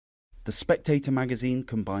The Spectator magazine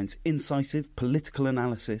combines incisive political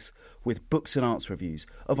analysis with books and arts reviews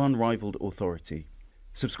of unrivalled authority.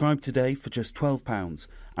 Subscribe today for just £12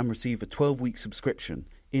 and receive a 12-week subscription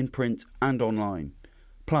in print and online,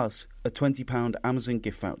 plus a £20 Amazon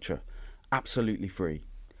gift voucher, absolutely free.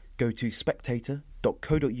 Go to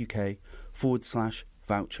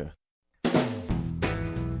spectator.co.uk/voucher.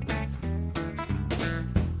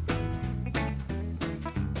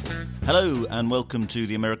 Hello and welcome to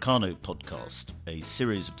the Americano podcast, a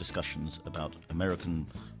series of discussions about American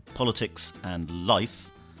politics and life.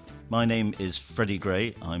 My name is Freddie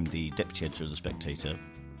Gray. I'm the deputy editor of The Spectator.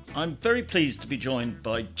 I'm very pleased to be joined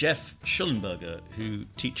by Jeff Schellenberger, who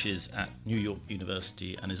teaches at New York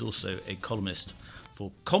University and is also a columnist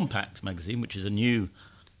for Compact magazine, which is a new,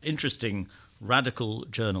 interesting, radical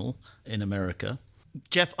journal in America.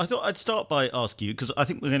 Jeff, I thought I'd start by asking you, because I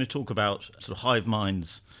think we're going to talk about sort of hive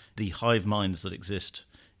minds, the hive minds that exist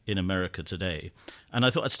in America today. And I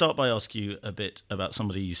thought I'd start by asking you a bit about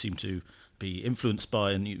somebody you seem to be influenced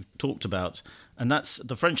by and you've talked about, and that's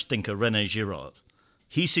the French thinker René Girard.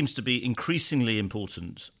 He seems to be increasingly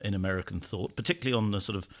important in American thought, particularly on the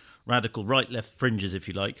sort of radical right-left fringes, if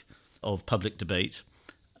you like, of public debate.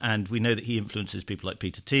 And we know that he influences people like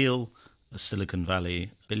Peter Thiel, the Silicon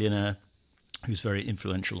Valley billionaire, who's very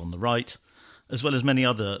influential on the right, as well as many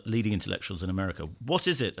other leading intellectuals in America. What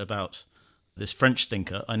is it about this French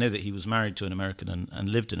thinker? I know that he was married to an American and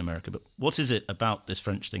lived in America, but what is it about this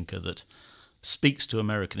French thinker that speaks to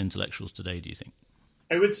American intellectuals today, do you think?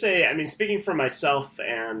 I would say, speaking for myself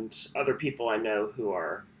and other people I know who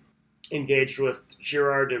are engaged with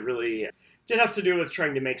Girard, it really did have to do with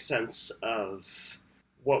trying to make sense of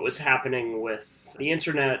what was happening with the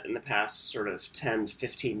internet in the past sort of 10 to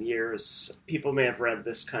 15 years. People may have read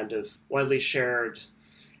this kind of widely shared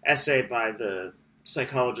essay by the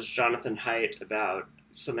psychologist Jonathan Haidt about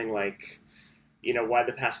something like, why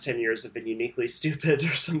the past 10 years have been uniquely stupid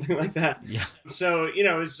or something like that. Yeah. So,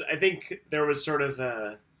 I think there was sort of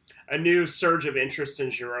a new surge of interest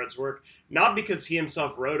in Girard's work, not because he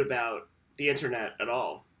himself wrote about the internet at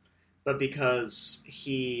all, but because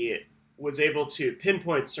he was able to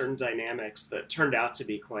pinpoint certain dynamics that turned out to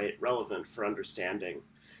be quite relevant for understanding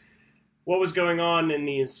what was going on in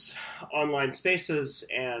these online spaces,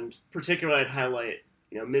 and particularly I'd highlight,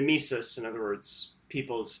 mimesis, in other words,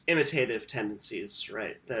 people's imitative tendencies,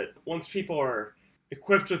 right? That once people are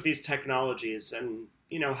equipped with these technologies, and,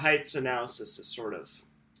 Haidt's analysis is sort of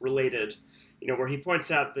related, where he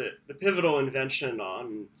points out that the pivotal invention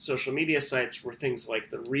on social media sites were things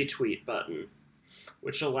like the retweet button,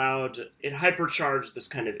 which it hypercharged this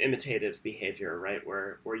kind of imitative behavior, right?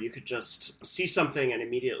 Where you could just see something and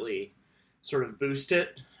immediately sort of boost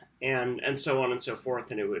it, and so on and so forth.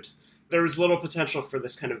 And there was little potential for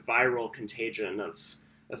this kind of viral contagion of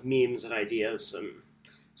memes and ideas and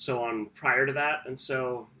so on prior to that. And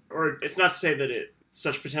so, or it's not to say that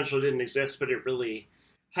such potential didn't exist, but it really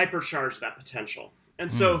hypercharged that potential.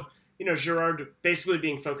 And so, Girard basically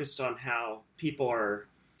being focused on how people are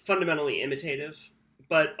fundamentally imitative,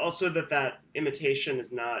 but also that imitation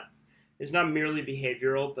is not merely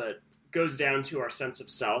behavioral, but goes down to our sense of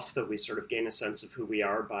self, that we sort of gain a sense of who we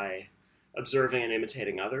are by observing and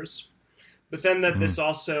imitating others. But then that this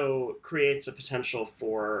also creates a potential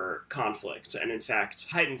for conflict, and in fact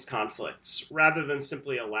heightens conflicts, rather than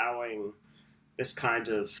simply allowing this kind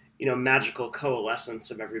of, magical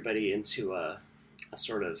coalescence of everybody into a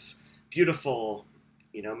sort of beautiful,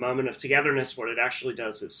 moment of togetherness. What it actually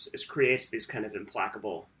does is creates these kind of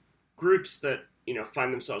implacable groups that,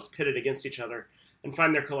 find themselves pitted against each other and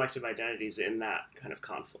find their collective identities in that kind of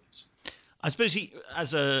conflict. I suppose he,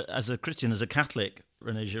 as a Christian, as a Catholic,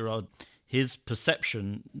 René Girard, his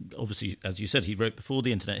perception, obviously, as you said, he wrote before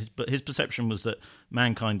the internet, but his perception was that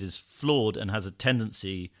mankind is flawed and has a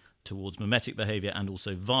tendency towards mimetic behaviour and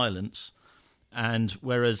also violence. And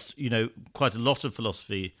whereas, quite a lot of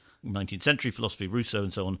philosophy, 19th century philosophy, Rousseau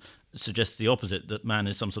and so on, suggests the opposite, that man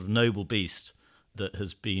is some sort of noble beast that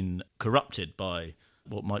has been corrupted by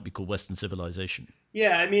what might be called Western civilization.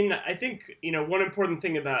 Yeah, I think, one important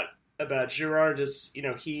thing about Girard is,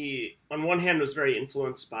 he, on one hand, was very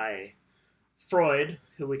influenced by Freud,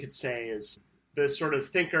 who we could say is the sort of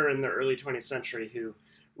thinker in the early 20th century who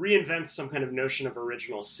reinvents some kind of notion of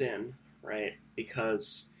original sin, right?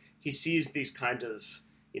 Because he sees these kind of,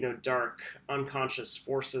 dark, unconscious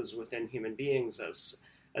forces within human beings as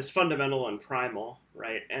fundamental and primal,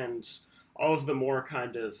 right? And all of the more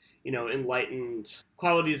kind of, enlightened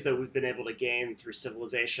qualities that we've been able to gain through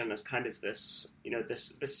civilization as kind of this,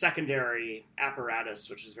 this secondary apparatus,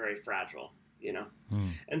 which is very fragile,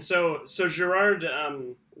 And so Girard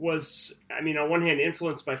was, I mean, on one hand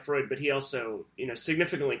influenced by Freud, but he also,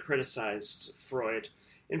 significantly criticized Freud,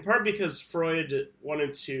 in part because Freud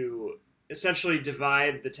wanted to essentially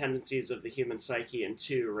divide the tendencies of the human psyche in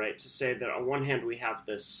two, right? To say that on one hand we have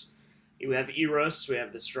eros, we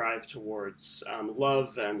have this drive towards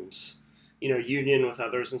love and, union with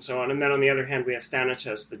others and so on. And then on the other hand, we have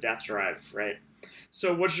thanatos, the death drive, right?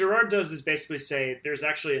 So what Girard does is basically say there's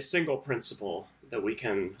actually a single principle that we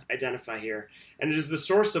can identify here. And it is the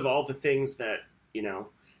source of all the things that,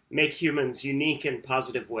 make humans unique in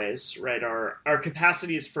positive ways, right? Our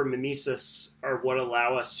capacities for mimesis are what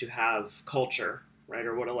allow us to have culture, right?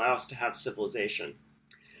 Or what allow us to have civilization.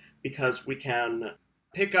 Because we can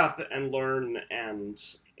pick up and learn and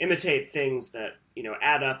imitate things that,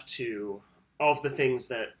 add up to all of the things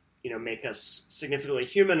that, make us significantly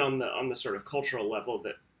human on the sort of cultural level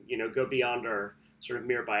that, go beyond our sort of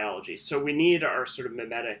mere biology. So we need our sort of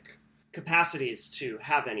mimetic capacities to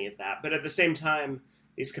have any of that. But at the same time,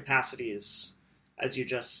 these capacities, as you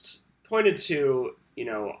just pointed to,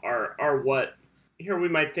 are what, here we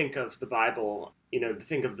might think of the Bible,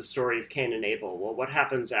 think of the story of Cain and Abel. Well, what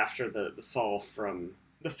happens after the fall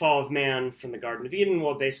of man from the Garden of Eden?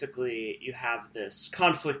 Well, basically you have this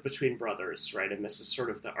conflict between brothers, right? And this is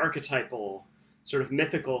sort of the archetypal, sort of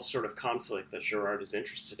mythical sort of conflict that Girard is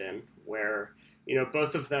interested in, where,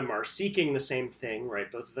 both of them are seeking the same thing,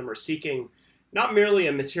 right? Both of them are seeking not merely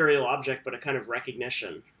a material object, but a kind of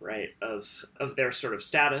recognition, right, of their sort of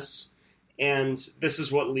status. And this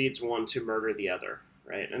is what leads one to murder the other,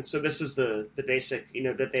 right? And so this is the basic,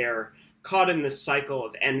 that they are caught in this cycle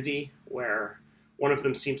of envy, where one of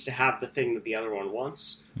them seems to have the thing that the other one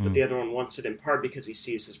wants, but the other one wants it in part because he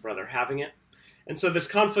sees his brother having it. And so this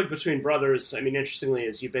conflict between brothers, I mean, interestingly,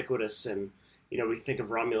 is ubiquitous. And, we think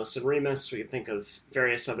of Romulus and Remus, we can think of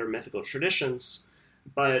various other mythical traditions,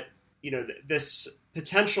 but this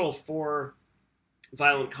potential for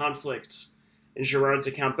violent conflict in Girard's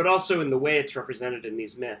account, but also in the way it's represented in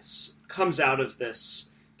these myths, comes out of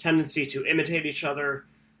this tendency to imitate each other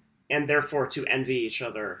and therefore to envy each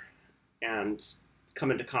other and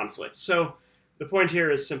come into conflict. So the point here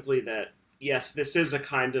is simply that, yes, this is a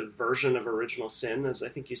kind of version of original sin, as I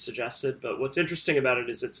think you suggested, but what's interesting about it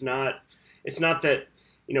is it's not that,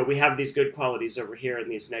 we have these good qualities over here and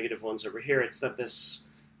these negative ones over here. It's that this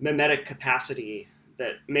mimetic capacity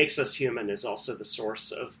that makes us human is also the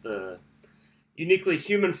source of the uniquely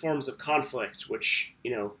human forms of conflict, which,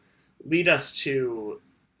 lead us to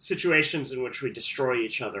situations in which we destroy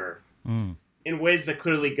each other in ways that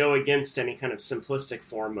clearly go against any kind of simplistic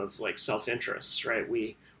form of like self-interest, right?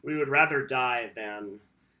 We would rather die than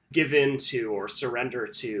give in to or surrender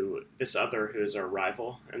to this other who is our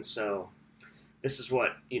rival. And so this is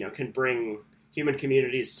what, can bring human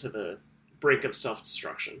communities to the brink of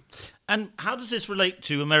self-destruction. And how does this relate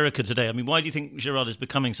to America today? I mean, why do you think Girard is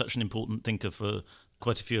becoming such an important thinker for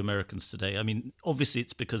quite a few Americans today? I mean, obviously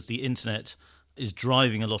it's because the internet is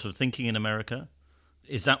driving a lot of thinking in America.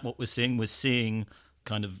 Is that what we're seeing? We're seeing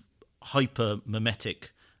kind of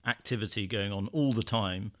hyper-mimetic activity going on all the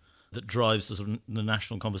time that drives the, sort of the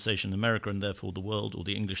national conversation in America and therefore the world, or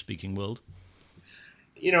the English-speaking world?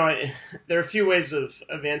 There are a few ways of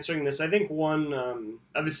answering this. I think one,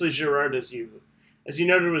 obviously Girard, as you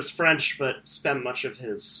noted, was French, but spent much of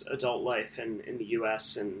his adult life in the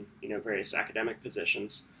U.S. and, various academic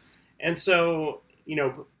positions. And so,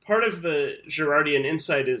 part of the Girardian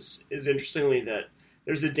insight is interestingly that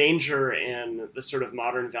there's a danger in the sort of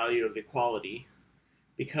modern value of equality,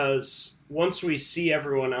 because once we see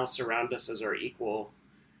everyone else around us as our equal,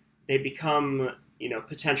 they become,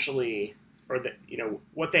 potentially, or that,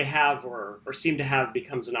 what they have or seem to have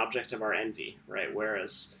becomes an object of our envy, right?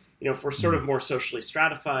 Whereas, if we're sort of more socially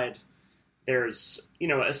stratified, there's,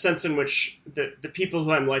 a sense in which the people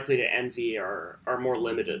who I'm likely to envy are more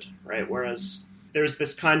limited, right? Whereas there's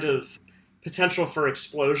this kind of potential for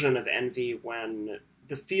explosion of envy when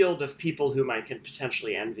the field of people whom I can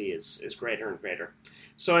potentially envy is greater and greater.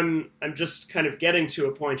 So I'm just kind of getting to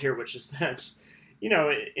a point here, which is that,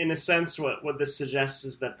 in a sense, what this suggests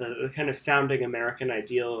is that the kind of founding American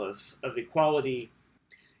ideal of equality,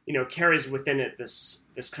 carries within it this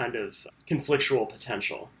kind of conflictual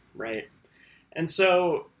potential, right? And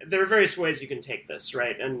so there are various ways you can take this,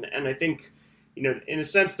 right? And I think, in a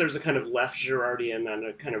sense, there's a kind of left Girardian and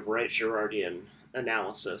a kind of right Girardian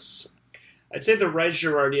analysis. I'd say the right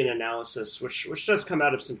Girardian analysis, which does come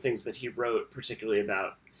out of some things that he wrote, particularly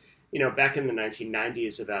about, back in the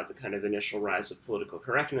 1990s, about the kind of initial rise of political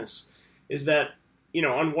correctness, is that,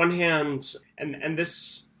 on one hand, and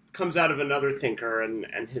this comes out of another thinker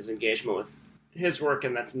and his engagement with his work,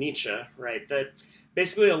 and that's Nietzsche, right? That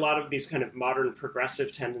basically a lot of these kind of modern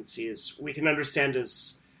progressive tendencies we can understand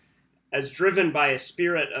as driven by a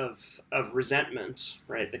spirit of resentment,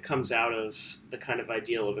 right, that comes out of the kind of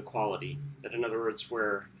ideal of equality. That, in other words,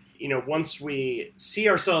 where, once we see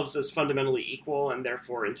ourselves as fundamentally equal and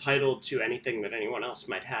therefore entitled to anything that anyone else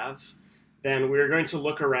might have, then we're going to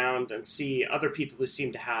look around and see other people who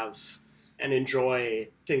seem to have and enjoy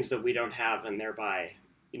things that we don't have, and thereby,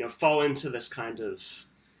 fall into this kind of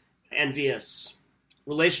envious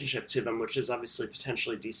relationship to them, which is obviously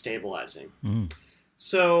potentially destabilizing.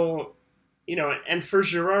 So, and for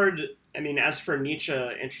Girard, as for Nietzsche,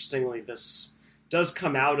 interestingly, this does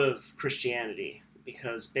come out of Christianity,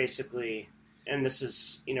 because basically, and this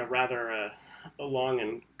is, rather a long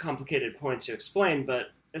and complicated point to explain, but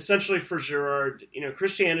essentially for Girard,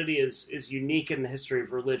 Christianity is unique in the history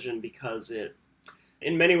of religion because it,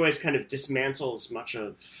 in many ways, kind of dismantles much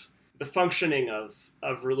of the functioning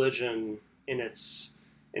of religion in its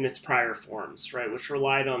prior forms, right, which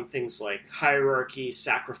relied on things like hierarchy,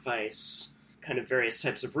 sacrifice, kind of various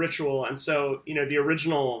types of ritual. And so, the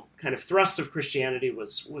original kind of thrust of Christianity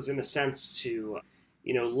was in a sense to,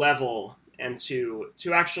 level and to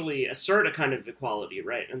actually assert a kind of equality,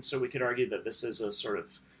 right? And so we could argue that this is a sort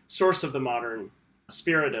of source of the modern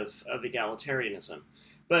spirit of egalitarianism.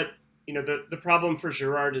 But, the problem for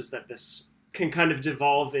Girard is that this can kind of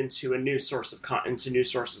devolve into a new source of into new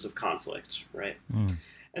sources of conflict, right?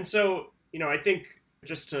 And so, I think,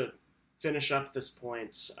 just to finish up this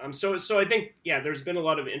point, so I think, there's been a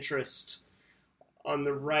lot of interest on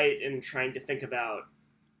the right in trying to think about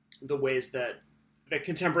the ways that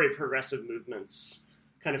contemporary progressive movements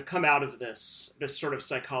kind of come out of this sort of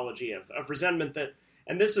psychology of resentment that,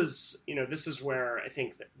 and this is where I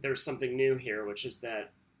think that there's something new here, which is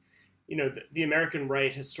that, the American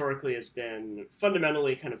right historically has been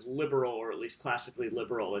fundamentally kind of liberal, or at least classically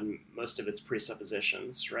liberal in most of its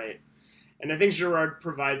presuppositions, right? And I think Girard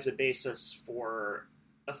provides a basis for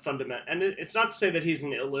a fundamental, and it's not to say that he's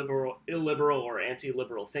an illiberal or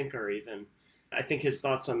anti-liberal thinker even. I think his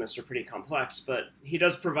thoughts on this are pretty complex, but he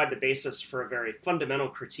does provide the basis for a very fundamental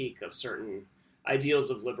critique of certain ideals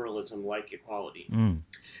of liberalism like equality.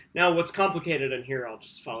 Now, what's complicated, and here I'll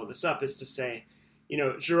just follow this up, is to say,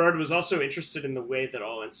 Girard was also interested in the way that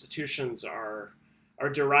all institutions are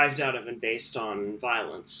derived out of and based on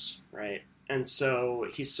violence, right? And so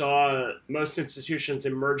he saw most institutions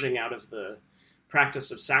emerging out of the practice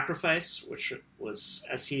of sacrifice, which was,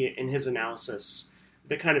 as he, in his analysis,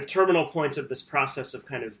 the kind of terminal point of this process of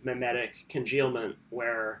kind of mimetic congealment,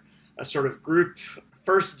 where a sort of group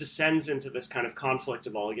first descends into this kind of conflict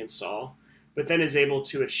of all against all, but then is able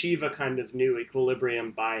to achieve a kind of new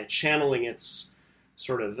equilibrium by channeling its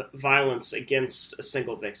sort of violence against a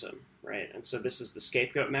single victim, right? And so this is the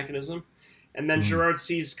scapegoat mechanism. And then Girard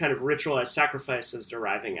sees kind of ritualized sacrifice as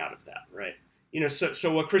deriving out of that, right?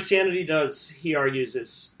 So what Christianity does, he argues,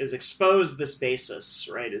 is expose this basis,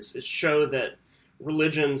 right? Is show that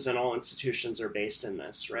religions and all institutions are based in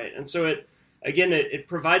this, right? And so it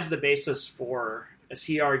provides the basis for, as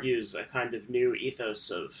he argues, a kind of new ethos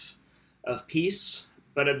of peace,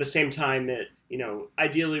 but at the same time it,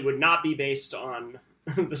 ideally would not be based on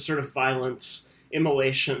the sort of violent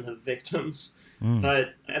immolation of victims.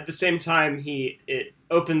 But at the same time, it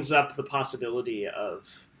opens up the possibility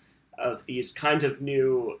of these kind of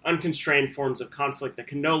new unconstrained forms of conflict that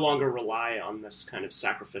can no longer rely on this kind of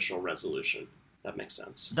sacrificial resolution, if that makes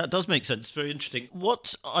sense. That does make sense. It's very interesting.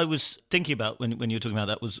 What I was thinking about when you were talking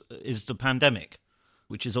about that is the pandemic,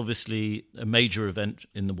 which is obviously a major event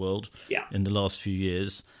in the world in the last few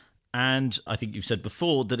years. And I think you've said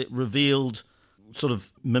before that it revealed sort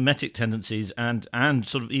of mimetic tendencies and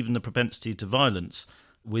sort of even the propensity to violence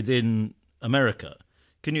within America.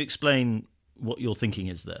 Can you explain what your thinking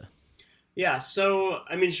is there? Yeah, so,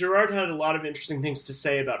 Girard had a lot of interesting things to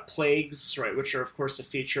say about plagues, right, which are, of course, a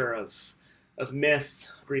feature of myth,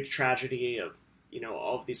 Greek tragedy, of,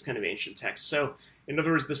 all of these kind of ancient texts. So, in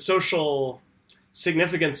other words, the social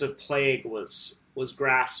significance of plague was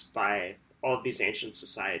grasped by all of these ancient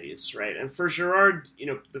societies, right? And for Girard,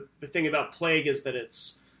 the thing about plague is that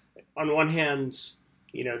it's, on one hand,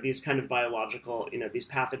 these kind of biological, these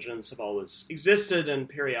pathogens have always existed and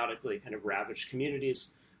periodically kind of ravaged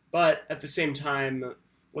communities. But at the same time,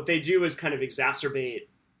 what they do is kind of exacerbate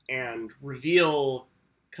and reveal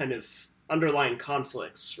kind of underlying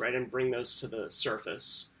conflicts, right? And bring those to the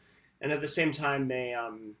surface. And at the same time,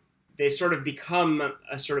 they sort of become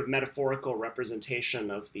a sort of metaphorical representation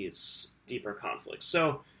of these deeper conflicts.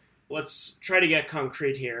 So let's try to get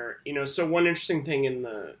concrete here. So one interesting thing in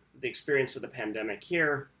the experience of the pandemic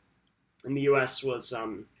here in the U.S. was,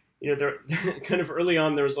 there kind of early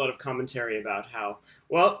on, there was a lot of commentary about how,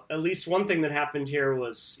 well, at least one thing that happened here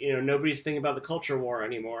was, nobody's thinking about the culture war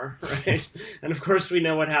anymore, right? And of course, we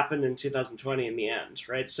know what happened in 2020 in the end,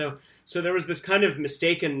 right? So there was this kind of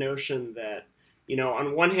mistaken notion that,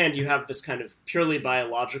 on one hand, you have this kind of purely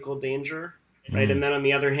biological danger, right? And then on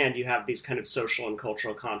the other hand, you have these kind of social and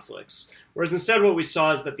cultural conflicts. Whereas instead, what we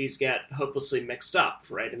saw is that these get hopelessly mixed up,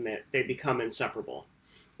 right? And that they become inseparable.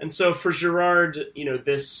 And so for Girard,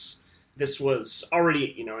 this was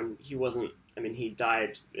already, and he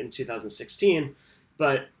died in 2016,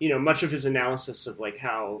 but, much of his analysis of like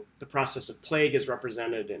how the process of plague is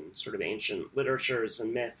represented in sort of ancient literatures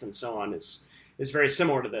and myth and so on is very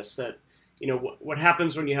similar to this, that, what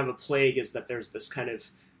happens when you have a plague is that there's this kind of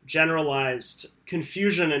generalized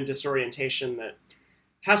confusion and disorientation that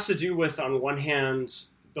has to do with, on one hand,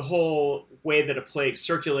 the whole way that a plague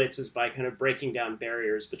circulates is by kind of breaking down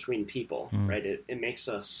barriers between people, right?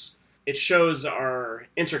 It shows our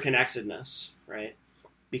interconnectedness, right?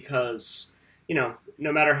 Because, no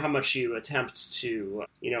matter how much you attempt to,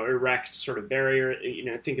 erect sort of barrier,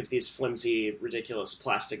 think of these flimsy, ridiculous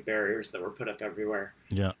plastic barriers that were put up everywhere.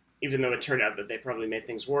 Yeah. Even though it turned out that they probably made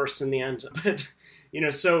things worse in the end. But,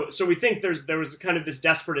 so we think there was kind of this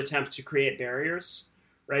desperate attempt to create barriers,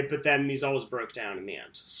 right? But then these always broke down in the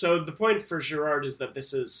end. So the point for Girard is that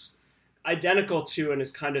this is identical to and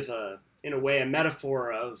is kind of in a way, a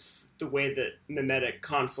metaphor of the way that mimetic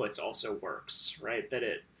conflict also works, right? That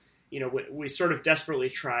it, we sort of desperately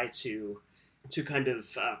try to kind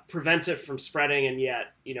of prevent it from spreading, and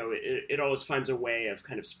yet, it always finds a way of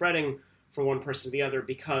kind of spreading from one person to the other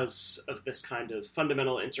because of this kind of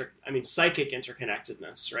fundamental psychic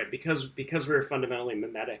interconnectedness, right? Because we're fundamentally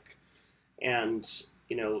mimetic and,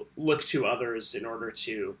 look to others in order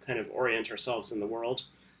to kind of orient ourselves in the world,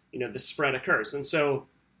 the spread occurs. And so,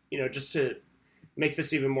 just to make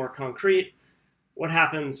this even more concrete, what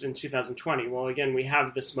happens in 2020? Well, again, we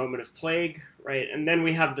have this moment of plague, right? And then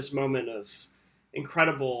we have this moment of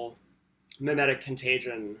incredible mimetic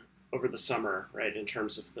contagion over the summer, right? In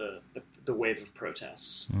terms of the wave of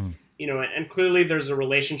protests, and clearly there's a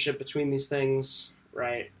relationship between these things,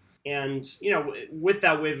 right? And, with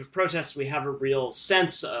that wave of protests, we have a real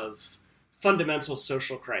sense of fundamental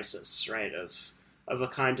social crisis, right? Of a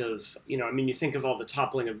kind of, you think of all the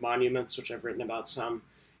toppling of monuments, which I've written about some,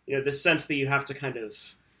 this sense that you have to kind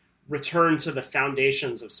of return to the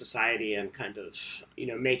foundations of society and kind of,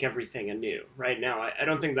 make everything anew. Right now, I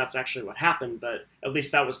don't think that's actually what happened, but at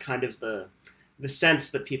least that was kind of the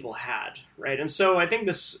sense that people had, right? And so I think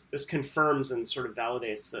this confirms and sort of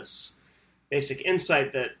validates this basic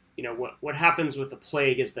insight that, what happens with the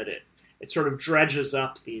plague is that it sort of dredges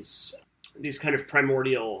up these kind of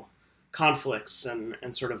primordial conflicts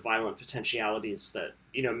and sort of violent potentialities that,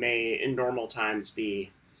 may in normal times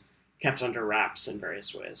be kept under wraps in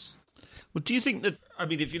various ways. Well, do you think that,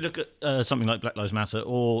 if you look at something like Black Lives Matter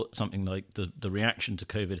or something like the reaction to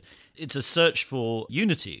COVID, it's a search for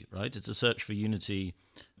unity, right? It's a search for unity.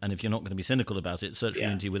 And if you're not going to be cynical about it, search for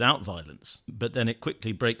unity without violence. But then it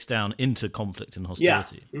quickly breaks down into conflict and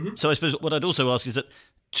hostility. Yeah. Mm-hmm. So I suppose what I'd also ask is that,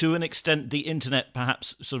 to an extent, the internet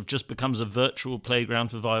perhaps sort of just becomes a virtual playground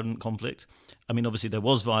for violent conflict. Obviously there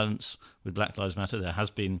was violence with Black Lives Matter. There has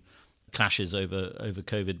been clashes over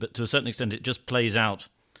COVID. But to a certain extent, it just plays out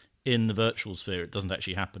in the virtual sphere. It doesn't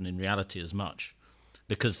actually happen in reality as much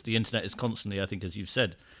because the internet is constantly, I think, as you've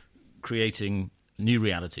said, creating new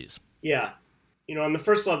realities. Yeah. On the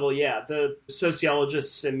first level, the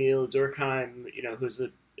sociologist Emile Durkheim, who's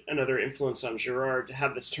another influence on Girard,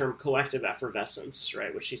 had this term collective effervescence,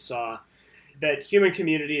 right, which he saw that human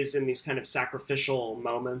communities in these kind of sacrificial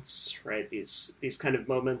moments, right, these kind of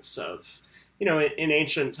moments of, in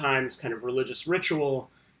ancient times, kind of religious ritual,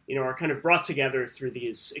 are kind of brought together through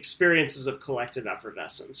these experiences of collective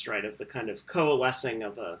effervescence, right, of the kind of coalescing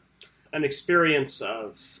of an experience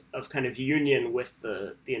of kind of union with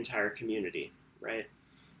the entire community. Right.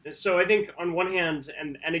 So I think on one hand,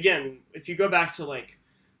 and again, if you go back to like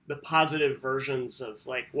the positive versions of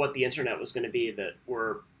like what the internet was going to be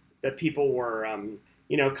that people were,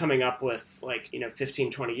 coming up with like, 15,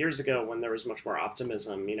 20 years ago when there was much more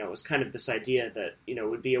optimism, it was kind of this idea that, it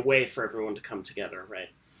would be a way for everyone to come together. Right.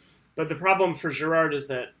 But the problem for Girard is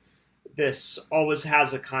that this always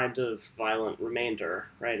has a kind of violent remainder.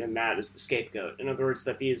 Right. And that is the scapegoat. In other words,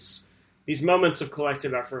 that these moments of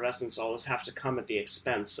collective effervescence always have to come at the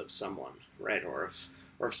expense of someone, right, or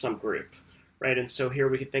of some group, right? And so here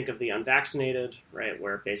we could think of the unvaccinated, right,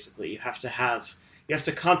 where basically you have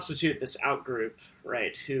to constitute this outgroup,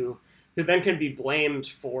 right, who then can be blamed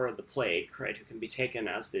for the plague, right, who can be taken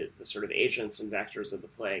as the sort of agents and vectors of the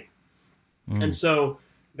plague. And so,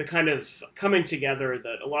 the kind of coming together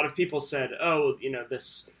that a lot of people said, oh,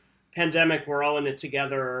 this pandemic, we're all in it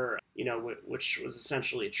together, which was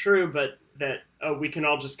essentially true, but that, oh, we can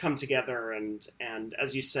all just come together and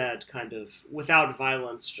as you said, kind of without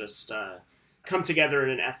violence, just come together in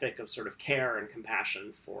an ethic of sort of care and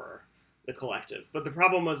compassion for the collective. But the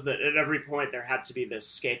problem was that at every point there had to be this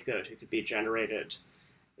scapegoat who could be generated,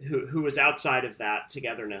 who was outside of that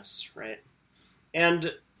togetherness, right?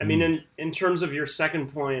 And I mean, in terms of your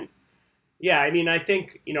second point, yeah, I mean, I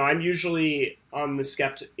think, I'm usually on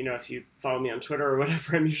the if you follow me on Twitter or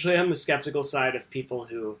whatever, I'm usually on the skeptical side of people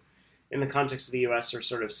who, in the context of the U.S., are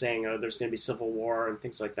sort of saying, oh, there's going to be civil war and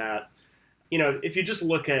things like that. If you just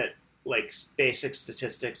look at, like, basic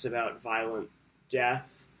statistics about violent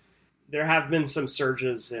death, there have been some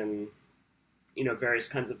surges in, various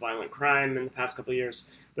kinds of violent crime in the past couple of years,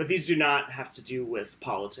 but these do not have to do with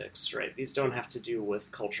politics, right? These don't have to do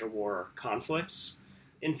with culture war conflicts.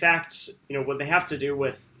 In fact, what they have to do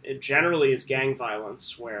with it generally is gang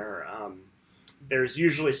violence, where there's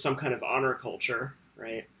usually some kind of honor culture,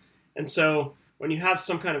 right? And so when you have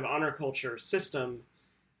some kind of honor culture system,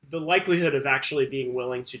 the likelihood of actually being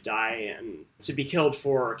willing to die and to be killed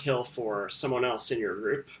for or kill for someone else in your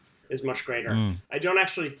group is much greater. I don't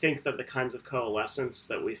actually think that the kinds of coalescence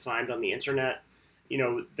that we find on the internet,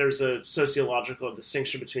 there's a sociological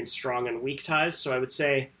distinction between strong and weak ties. So I would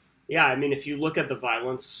say, yeah, I mean, if you look at the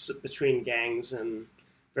violence between gangs in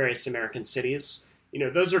various American cities,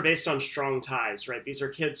 those are based on strong ties, right? These are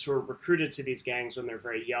kids who are recruited to these gangs when they're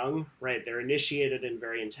very young, right? They're initiated in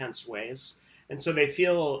very intense ways. And so they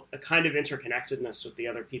feel a kind of interconnectedness with the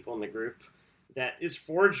other people in the group that is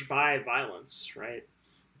forged by violence, right?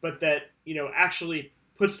 But that, actually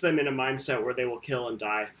puts them in a mindset where they will kill and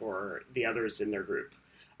die for the others in their group.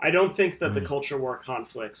 I don't think that the culture war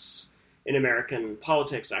conflicts in American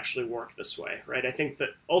politics actually work this way, right? I think that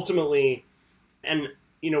ultimately, and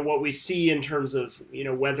what we see in terms of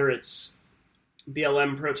whether it's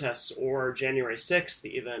BLM protests or January 6th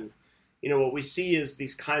even, what we see is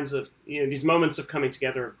these kinds of these moments of coming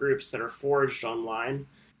together of groups that are forged online.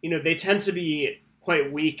 They tend to be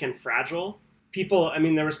quite weak and fragile. People, I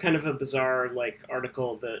mean, there was kind of a bizarre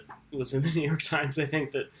article that was in the New York Times, I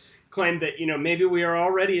think, that claimed that, maybe we are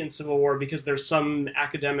already in civil war because there's some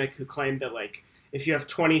academic who claimed that, if you have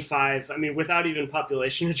 25, I mean, without even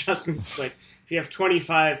population adjustments, if you have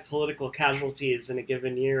 25 political casualties in a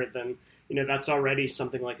given year, then, that's already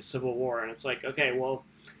something like a civil war. And it's like, okay, well,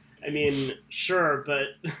 I mean, sure, but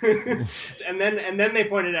and then they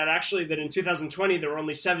pointed out actually that in 2020 there were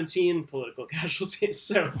only 17 political casualties.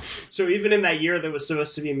 So even in that year that was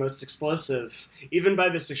supposed to be most explosive, even by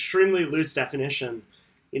this extremely loose definition,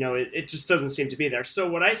 it just doesn't seem to be there. So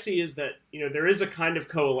what I see is that there is a kind of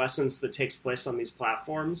coalescence that takes place on these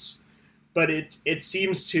platforms, but it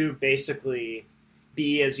seems to basically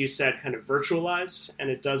be, as you said, kind of virtualized,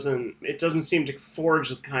 and it doesn't seem to forge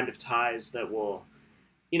the kind of ties that will.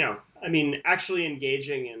 Actually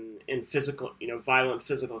engaging in physical, violent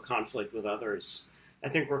physical conflict with others, I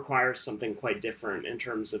think requires something quite different in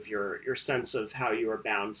terms of your sense of how you are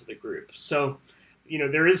bound to the group. So,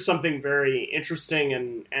 there is something very interesting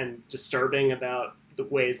and disturbing about the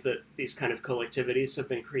ways that these kind of collectivities have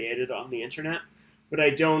been created on the internet. But I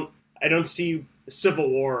don't see civil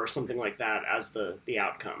war or something like that as the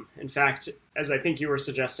outcome. In fact, as I think you were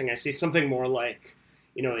suggesting, I see something more like,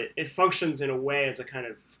 it functions in a way as a kind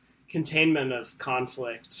of containment of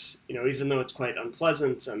conflict, even though it's quite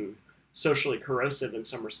unpleasant and socially corrosive in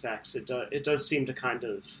some respects, it does seem to kind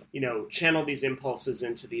of, channel these impulses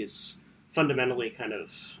into these fundamentally kind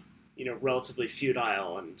of, relatively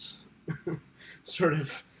futile and sort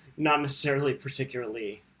of not necessarily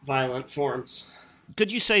particularly violent forms.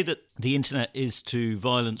 Could you say that the internet is to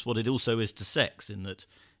violence what it also is to sex, in that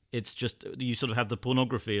it's just, you sort of have the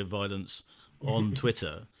pornography of violence on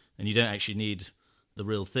Twitter, and you don't actually need the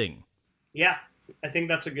real thing? Yeah, I think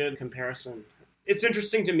that's a good comparison. It's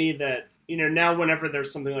interesting to me that, now whenever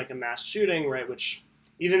there's something like a mass shooting, right, which,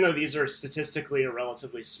 even though these are statistically a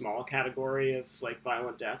relatively small category of,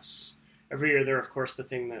 violent deaths, every year they're, of course, the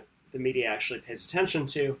thing that the media actually pays attention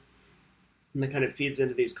to, and that kind of feeds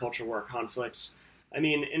into these culture war conflicts. I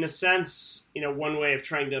mean, in a sense, one way of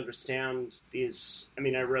trying to understand these,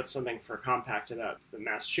 I wrote something for Compact about the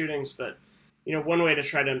mass shootings, but one way to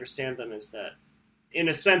try to understand them is that, in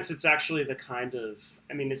a sense, it's actually the kind of,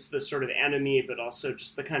 it's the sort of enemy, but also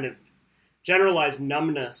just the kind of generalized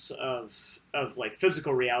numbness of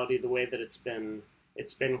physical reality, the way that it's been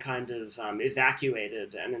kind of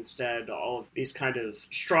evacuated, and instead all of these kind of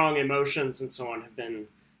strong emotions and so on have been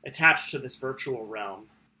attached to this virtual realm.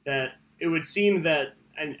 That it would seem that,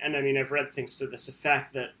 and I mean, I've read things to this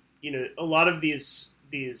effect that, a lot of these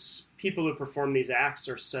people who perform these acts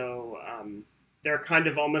are so, they're kind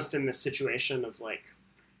of almost in this situation of like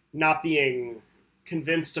not being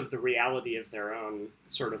convinced of the reality of their own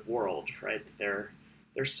sort of world, right? They're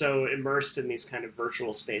so immersed in these kind of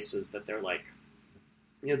virtual spaces that they're like,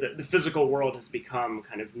 the physical world has become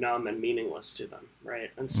kind of numb and meaningless to them,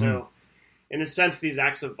 right? And so, in a sense, these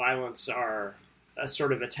acts of violence are a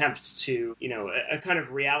sort of attempt to, a kind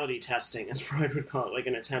of reality testing, as Freud would call it, like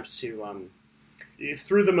an attempt to,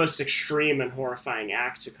 through the most extreme and horrifying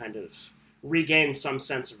act, to kind of regain some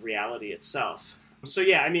sense of reality itself. So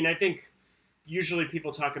yeah, I mean, I think usually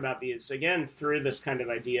people talk about these, again, through this kind of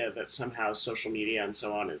idea that somehow social media and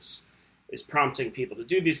so on is prompting people to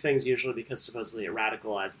do these things, usually because supposedly it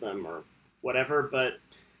radicalized them or whatever.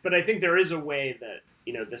 But I think there is a way that,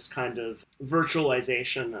 this kind of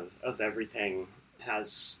virtualization of everything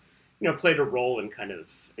has, played a role in kind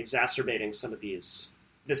of exacerbating some of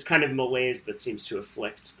this kind of malaise that seems to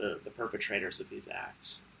afflict the perpetrators of these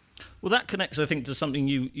acts. Well, that connects, I think, to something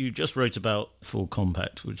you just wrote about for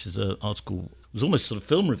Compact, which is an article, it was almost sort of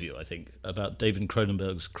film review, I think, about David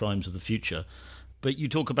Cronenberg's Crimes of the Future. But you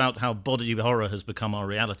talk about how body horror has become our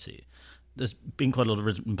reality. There's been quite a lot of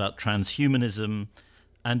written about transhumanism.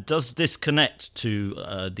 And does this connect to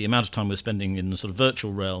the amount of time we're spending in the sort of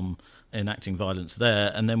virtual realm enacting violence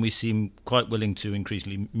there, and then we seem quite willing to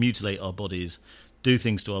increasingly mutilate our bodies, do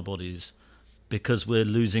things to our bodies, because we're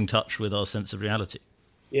losing touch with our sense of reality?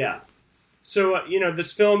 Yeah. So,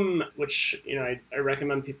 this film, which, I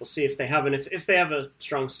recommend people see if they haven't, if they have a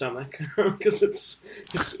strong stomach, because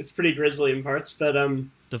it's pretty grisly in parts, but...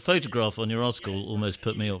 The photograph on your article almost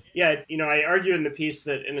put me off. Yeah, I argue in the piece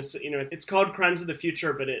that, it's called Crimes of the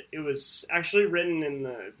Future, but it was actually written in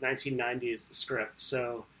the 1990s, the script,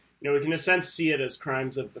 so, we can in a sense see it as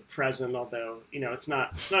crimes of the present, although, it's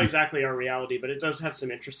not exactly our reality, but it does have some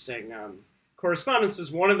interesting...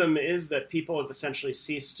 correspondences. One of them is that people have essentially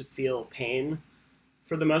ceased to feel pain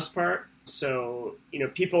for the most part. So,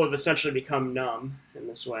 people have essentially become numb in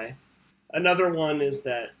this way. Another one is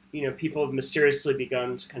that, people have mysteriously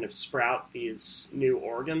begun to kind of sprout these new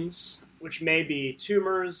organs, which may be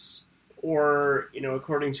tumors or,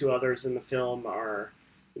 according to others in the film, are,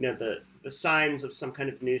 the signs of some kind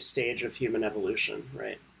of new stage of human evolution,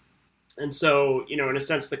 right? And so, in a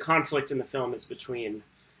sense, the conflict in the film is between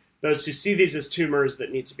those who see these as tumors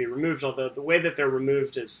that need to be removed, although the way that they're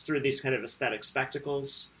removed is through these kind of aesthetic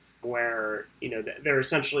spectacles where, they're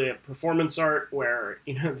essentially a performance art where,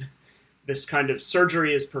 this kind of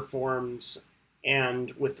surgery is performed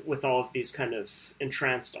and with all of these kind of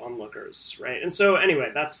entranced onlookers, right? And so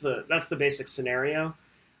anyway, that's the basic scenario.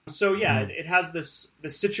 So yeah, it has this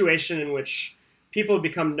situation in which people have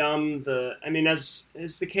become numb. As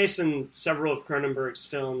is the case in several of Cronenberg's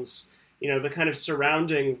films, the kind of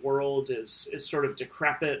surrounding world is sort of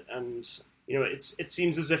decrepit, and it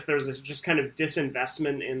seems as if there's just kind of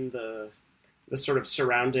disinvestment in the sort of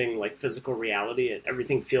surrounding like physical reality.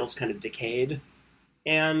 Everything feels kind of decayed,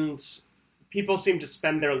 and people seem to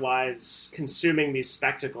spend their lives consuming these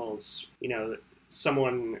spectacles.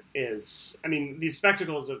 These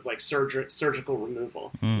spectacles of like surgical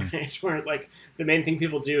removal, right? Where like the main thing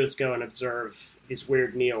people do is go and observe these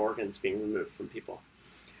weird neo organs being removed from people.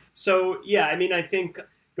 So, yeah, I think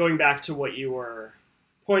going back to what you were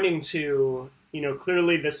pointing to,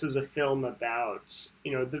 clearly this is a film about,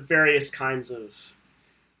 the various kinds of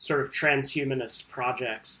sort of transhumanist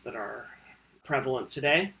projects that are prevalent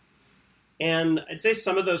today. And I'd say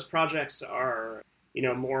some of those projects are,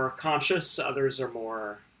 more conscious, others are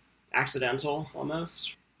more accidental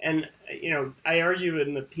almost. And, I argue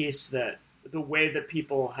in the piece that the way that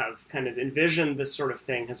people have kind of envisioned this sort of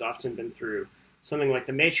thing has often been through something like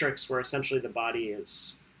The Matrix, where essentially the body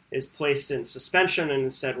is placed in suspension, and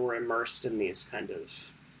instead we're immersed in these kind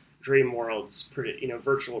of dream worlds,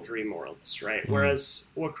 virtual dream worlds, right? Whereas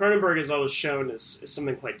what Cronenberg has always shown is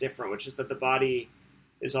something quite different, which is that the body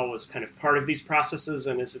is always kind of part of these processes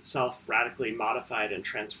and is itself radically modified and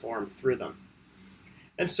transformed through them.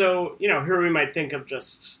 And so, here we might think of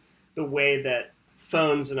just the way that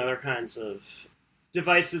phones and other kinds of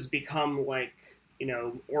devices become like,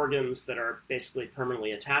 organs that are basically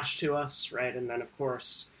permanently attached to us, right? And then, of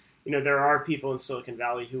course, there are people in Silicon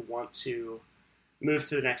Valley who want to move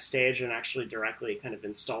to the next stage and actually directly kind of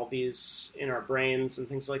install these in our brains and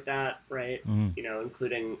things like that, right?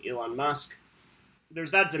 Including Elon Musk.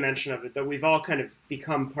 There's that dimension of it that we've all kind of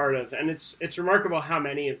become part of. And it's remarkable how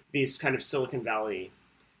many of these kind of Silicon Valley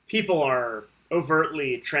people are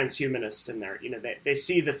overtly transhumanist in their, they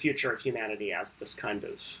see the future of humanity as this kind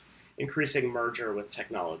of, increasing merger with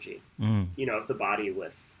technology, of the body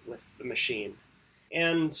with the machine.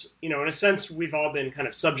 And, in a sense, we've all been kind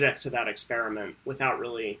of subject to that experiment without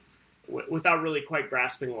really quite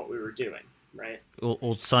grasping what we were doing, right?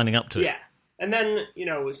 Or signing up to it. Yeah. And then,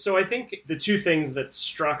 so I think the two things that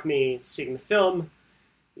struck me seeing the film,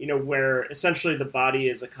 where essentially the body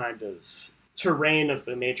is a kind of terrain of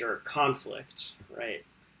the major conflict, right,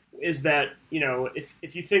 is that,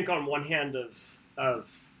 if you think on one hand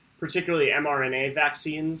of particularly mRNA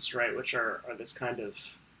vaccines, right, which are this kind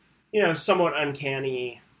of, somewhat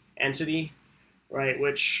uncanny entity, right,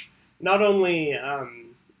 which not only,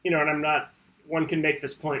 and I'm not, one can make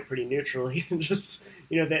this point pretty neutrally, just,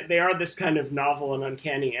 they are this kind of novel and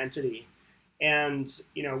uncanny entity. And,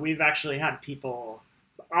 we've actually had people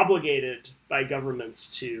obligated by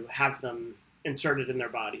governments to have them inserted in their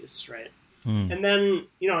bodies, right? And then,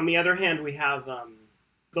 on the other hand, we have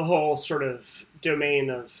the whole sort of domain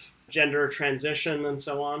of gender transition and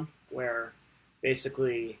so on, where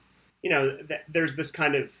basically, there's this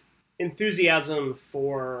kind of enthusiasm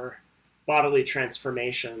for bodily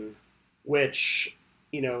transformation, which,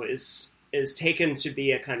 is taken to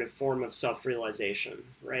be a kind of form of self-realization,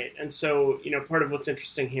 right? And so, part of what's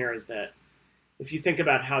interesting here is that if you think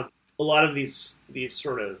about how a lot of these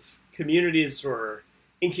sort of communities were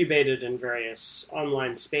incubated in various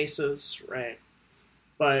online spaces, right?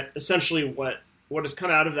 But essentially what has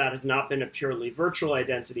come out of that has not been a purely virtual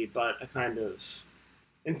identity, but a kind of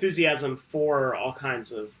enthusiasm for all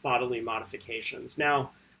kinds of bodily modifications.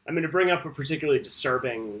 Now, I'm going to bring up a particularly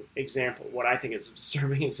disturbing example, what I think is a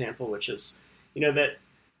disturbing example, which is, that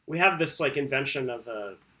we have this like invention of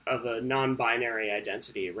a non-binary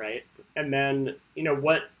identity, right? And then,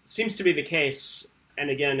 what seems to be the case, and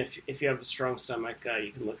again, if you have a strong stomach,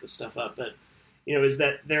 you can look this stuff up, but, is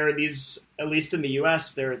that there are these, at least in the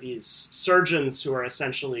US, there are these surgeons who are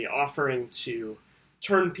essentially offering to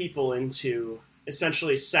turn people into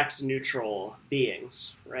essentially sex-neutral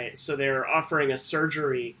beings, right? So they're offering a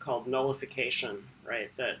surgery called nullification, right,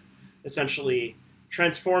 that essentially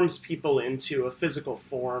transforms people into a physical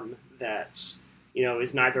form that,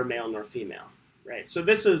 is neither male nor female, right? So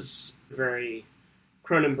this is a very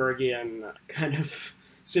Cronenbergian kind of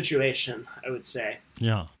situation, I would say.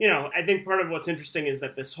 Yeah. I think part of what's interesting is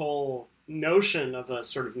that this whole notion of a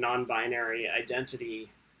sort of non-binary identity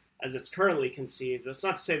as it's currently conceived, that's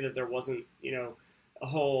not to say that there wasn't, a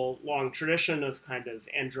whole long tradition of kind of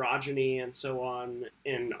androgyny and so on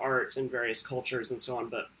in art and various cultures and so on,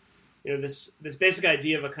 but, this basic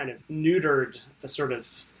idea of a kind of neutered, a sort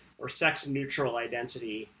of, or sex-neutral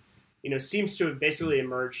identity, seems to have basically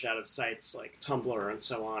emerged out of sites like Tumblr and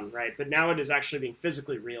so on, right? But now it is actually being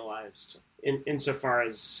physically realized insofar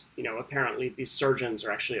as, apparently these surgeons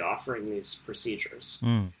are actually offering these procedures.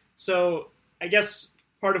 So I guess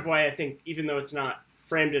part of why I think, even though it's not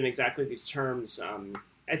framed in exactly these terms,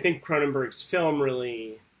 I think Cronenberg's film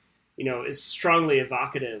really, is strongly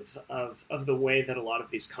evocative of the way that a lot of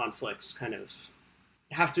these conflicts kind of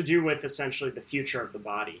have to do with essentially the future of the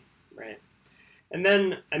body, right? And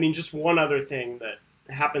then, just one other thing that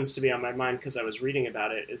happens to be on my mind because I was reading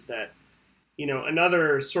about it is that,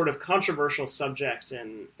 another sort of controversial subject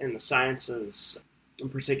in the sciences,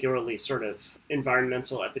 and particularly sort of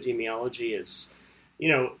environmental epidemiology is,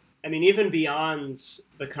 even beyond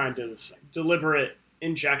the kind of deliberate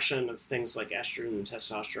injection of things like estrogen and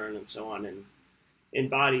testosterone and so on in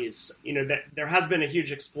bodies, that there has been a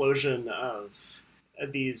huge explosion of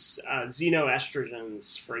these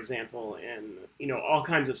xenoestrogens, for example, in, all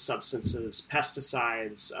kinds of substances,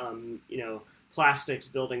 pesticides, plastics,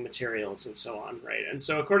 building materials, and so on, right? And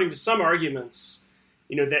so according to some arguments,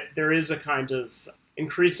 that there is a kind of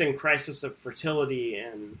increasing crisis of fertility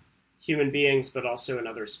in human beings, but also in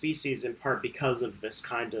other species, in part because of this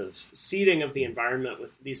kind of seeding of the environment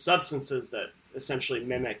with these substances that essentially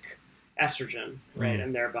mimic estrogen, right?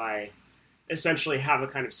 And thereby essentially have a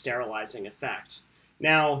kind of sterilizing effect.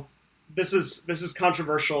 Now, this is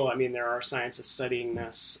controversial. There are scientists studying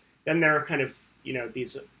this. Then there are kind of,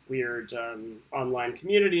 these weird online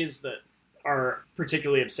communities that are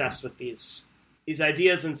particularly obsessed with these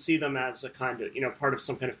ideas and see them as a kind of, part of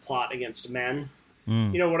some kind of plot against men.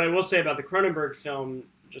 What I will say about the Cronenberg film,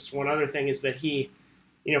 just one other thing, is that he,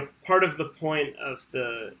 part of the point of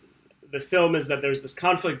the film is that there's this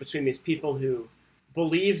conflict between these people who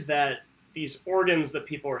believe that these organs that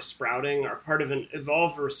people are sprouting are part of an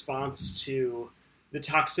evolved response to the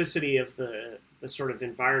toxicity of the sort of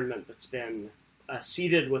environment that's been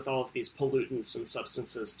seeded with all of these pollutants and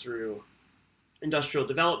substances through industrial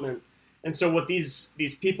development. And so what these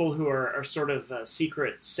people who are sort of a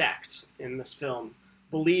secret sect in this film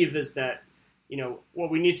believe is that, what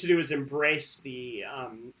we need to do is embrace the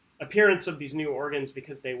appearance of these new organs,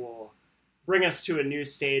 because they will bring us to a new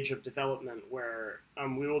stage of development where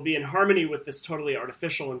we will be in harmony with this totally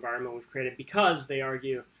artificial environment we've created, because they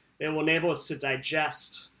argue they will enable us to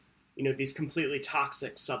digest, these completely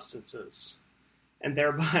toxic substances, and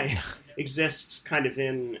thereby exist kind of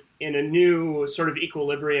in a new sort of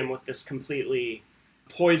equilibrium with this completely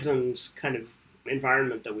poisoned kind of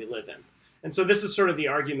environment that we live in. And so this is sort of the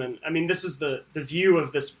argument. I mean, this is the view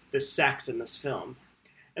of this sect in this film.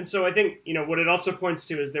 And so I think, what it also points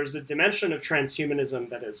to is there's a dimension of transhumanism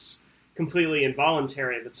that is completely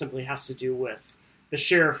involuntary, that simply has to do with the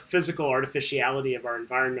sheer physical artificiality of our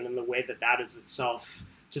environment and the way that is itself,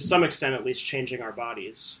 to some extent at least, changing our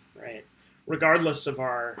bodies, right? Regardless of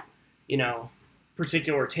our,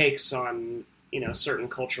 particular takes on, certain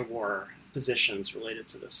culture war positions related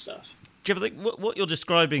to this stuff. Do you ever think what you're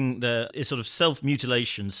describing there is sort of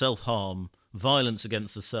self-mutilation, self-harm, violence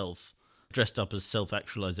against the self, dressed up as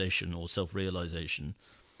self-actualization or self-realization?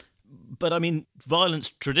 But I mean,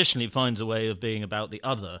 violence traditionally finds a way of being about the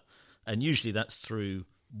other, and usually that's through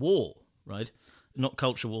war, right? Not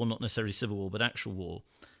culture war, not necessarily civil war, but actual war.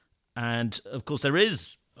 And of course there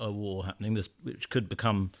is a war happening, which could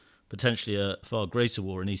become potentially a far greater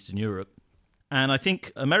war in Eastern Europe. And I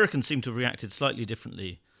think Americans seem to have reacted slightly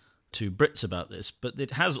differently to Brits about this, but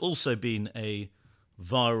it has also been a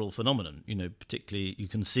viral phenomenon. Particularly you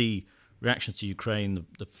can see reactions to Ukraine,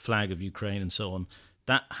 the flag of Ukraine and so on.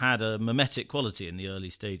 That had a mimetic quality in the early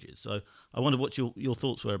stages. So I wonder what your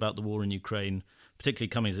thoughts were about the war in Ukraine, particularly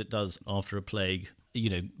coming as it does after a plague.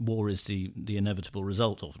 War is the inevitable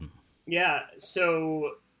result often. Yeah,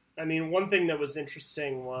 so, I mean, one thing that was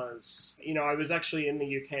interesting was, I was actually in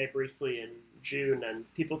the UK briefly in June,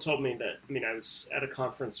 and people told me that, I was at a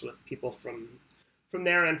conference with people from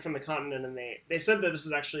there and from the continent, and they said that this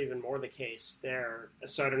is actually even more the case there.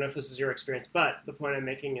 So I don't know if this is your experience, but the point I'm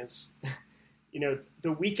making is,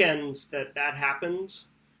 the weekend that happened,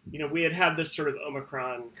 we had this sort of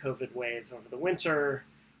Omicron COVID wave over the winter,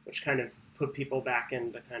 which kind of put people back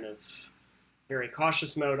into kind of very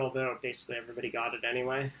cautious mode, although basically everybody got it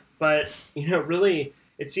anyway. But, really,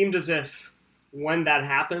 it seemed as if when that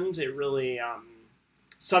happened, it really,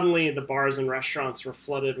 suddenly the bars and restaurants were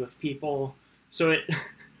flooded with people. So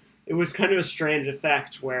it was kind of a strange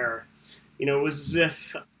effect where, it was as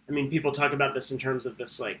if, people talk about this in terms of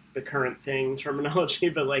this, like, the current thing terminology,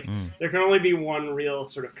 but, like, there can only be one real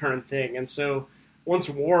sort of current thing. And so once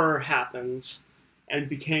war happened and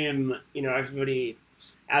became, everybody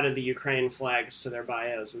added the Ukraine flags to their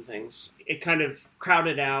bios and things, it kind of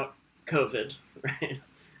crowded out COVID, right?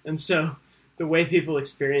 And so the way people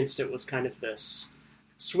experienced it was kind of this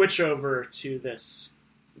switch over to this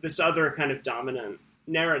other kind of dominant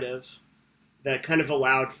narrative that kind of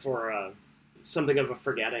allowed for something of a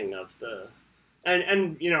forgetting of the...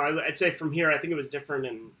 And I'd say from here, I think it was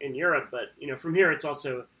different in Europe, but, from here it's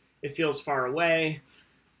also, it feels far away,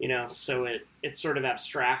 so it's sort of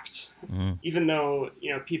abstract, even though,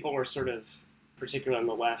 people are sort of, particularly on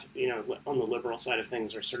the left, on the liberal side of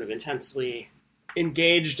things, are sort of intensely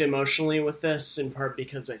engaged emotionally with this, in part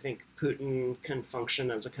because I think Putin can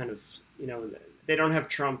function as a kind of, they don't have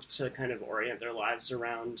Trump to kind of orient their lives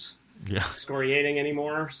around excoriating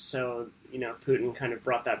anymore. So, Putin kind of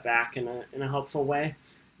brought that back in a helpful way,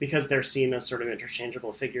 because they're seen as sort of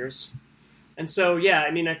interchangeable figures. And so,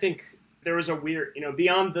 I think there was a weird,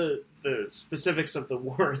 beyond the specifics of the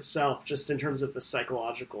war itself, just in terms of the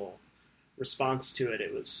psychological response to it,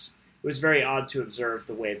 it was very odd to observe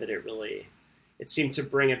the way that it seemed to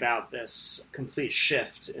bring about this complete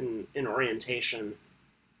shift in orientation.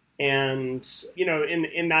 And,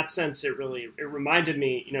 in that sense, it reminded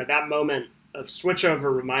me, that moment of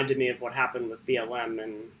switchover reminded me of what happened with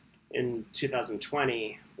BLM in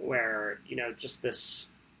 2020, where, just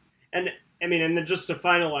this, and then just to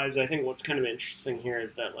finalize, I think what's kind of interesting here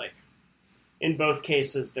is that, like, in both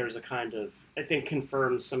cases, there's a kind of, I think,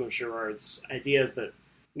 confirms some of Girard's ideas that,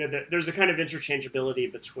 there's a kind of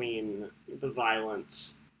interchangeability between the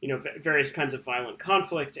violent, various kinds of violent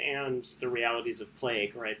conflict and the realities of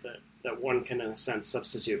plague, right? That one can, in a sense,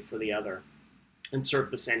 substitute for the other and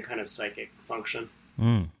serve the same kind of psychic function.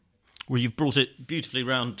 Well, you've brought it beautifully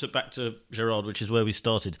back to Girard, which is where we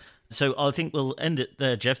started. So I think we'll end it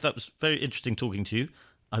there, Jeff. That was very interesting talking to you.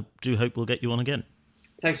 I do hope we'll get you on again.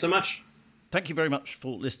 Thanks so much. Thank you very much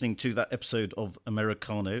for listening to that episode of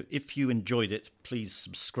Americano. If you enjoyed it, please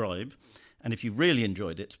subscribe. And if you really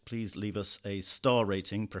enjoyed it, please leave us a star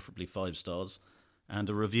rating, preferably 5 stars, and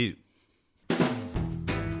a review.